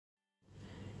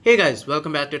Hey guys,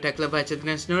 welcome back to Tech Love by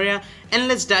Noria, and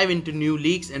let's dive into new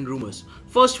leaks and rumors.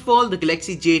 First of all, the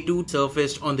Galaxy J2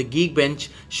 surfaced on the Geekbench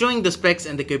showing the specs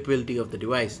and the capability of the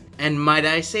device. And might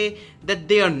I say that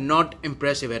they are not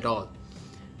impressive at all.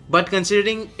 But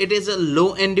considering it is a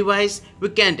low-end device, we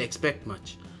can't expect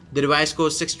much. The device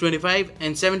costs 625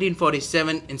 and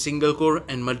 1747 in single core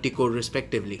and multi-core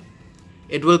respectively.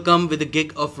 It will come with a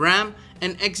gig of RAM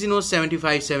and Exynos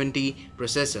 7570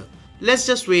 processor. Let's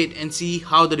just wait and see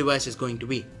how the device is going to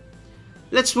be.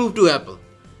 Let's move to Apple.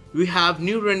 We have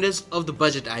new renders of the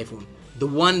budget iPhone, the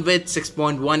one with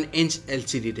 6.1-inch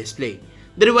LCD display.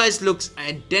 The device looks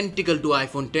identical to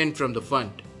iPhone 10 from the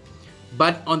front.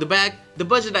 But on the back, the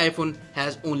budget iPhone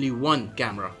has only one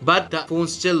camera. But the phone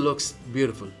still looks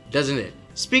beautiful, doesn't it?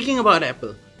 Speaking about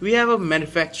Apple, we have a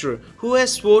manufacturer who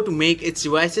has sworn to make its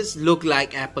devices look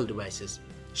like Apple devices,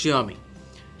 Xiaomi.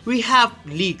 We have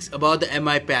leaks about the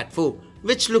Mi Pad 4,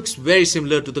 which looks very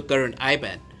similar to the current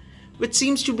iPad, which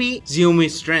seems to be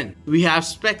Xiaomi's trend. We have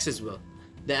specs as well.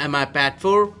 The Mi Pad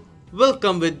 4 will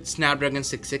come with Snapdragon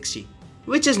 660,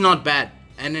 which is not bad,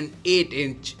 and an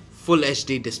 8-inch Full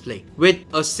HD display with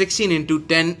a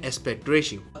 16:10 aspect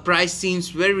ratio. The price seems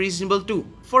very reasonable too.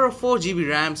 For a 4GB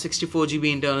RAM,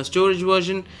 64GB internal storage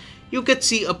version, you could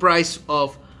see a price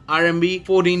of RMB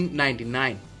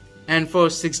 1499. And for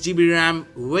 6GB RAM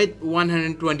with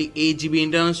 128GB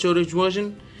internal storage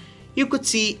version, you could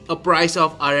see a price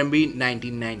of RMB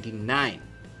 1999.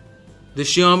 The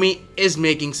Xiaomi is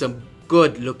making some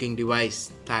good looking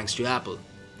device thanks to Apple.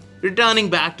 Returning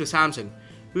back to Samsung,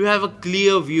 we have a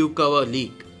clear view cover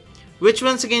leak, which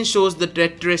once again shows the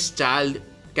Tetris styled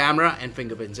camera and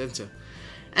fingerprint sensor.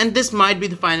 And this might be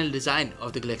the final design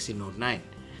of the Galaxy Note 9,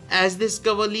 as this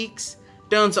cover leaks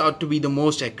turns out to be the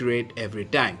most accurate every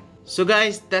time. So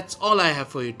guys, that's all I have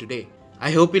for you today.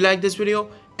 I hope you liked this video,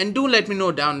 and do let me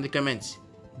know down in the comments,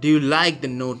 do you like the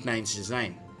Note 9's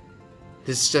design?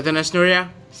 This is Noria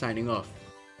signing off.